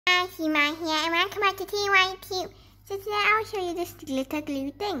guys, Hima here and welcome back to TYTube. So today I'll show you this glitter glue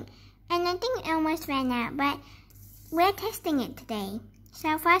thing. And I think it almost ran out, but we're testing it today.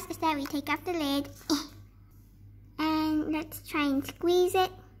 So first is that we take off the lid. And let's try and squeeze it.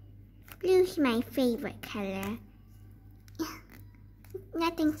 Blue's my favorite color.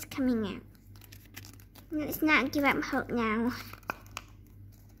 Nothing's coming out. Let's not give up hope now.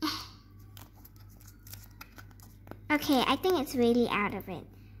 Okay, I think it's really out of it.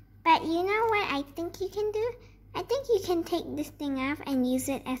 But you know what I think you can do? I think you can take this thing off and use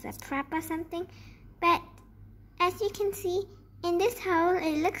it as a prop or something. But as you can see, in this hole,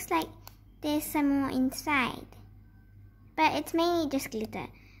 it looks like there's some more inside. But it's mainly just glitter.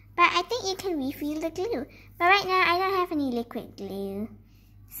 But I think you can refill the glue. But right now, I don't have any liquid glue.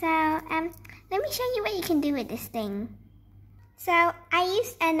 So, let me show you what you can do with this thing. So, I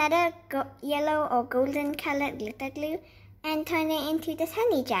used another yellow or golden colored glitter glue and turned it into this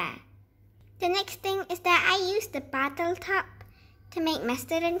honey jar. The next thing is that I used the bottle top to make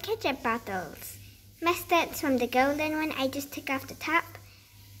mustard and ketchup bottles. Mustard's from the golden one, I just took off the top.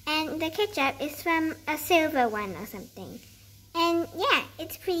 And the ketchup is from a silver one or something. And yeah,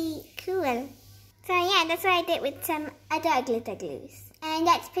 it's pretty cool. So yeah, that's what I did with some other glitter glues. And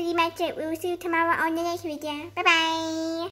that's pretty much it. We'll see you tomorrow on the next video. Bye bye!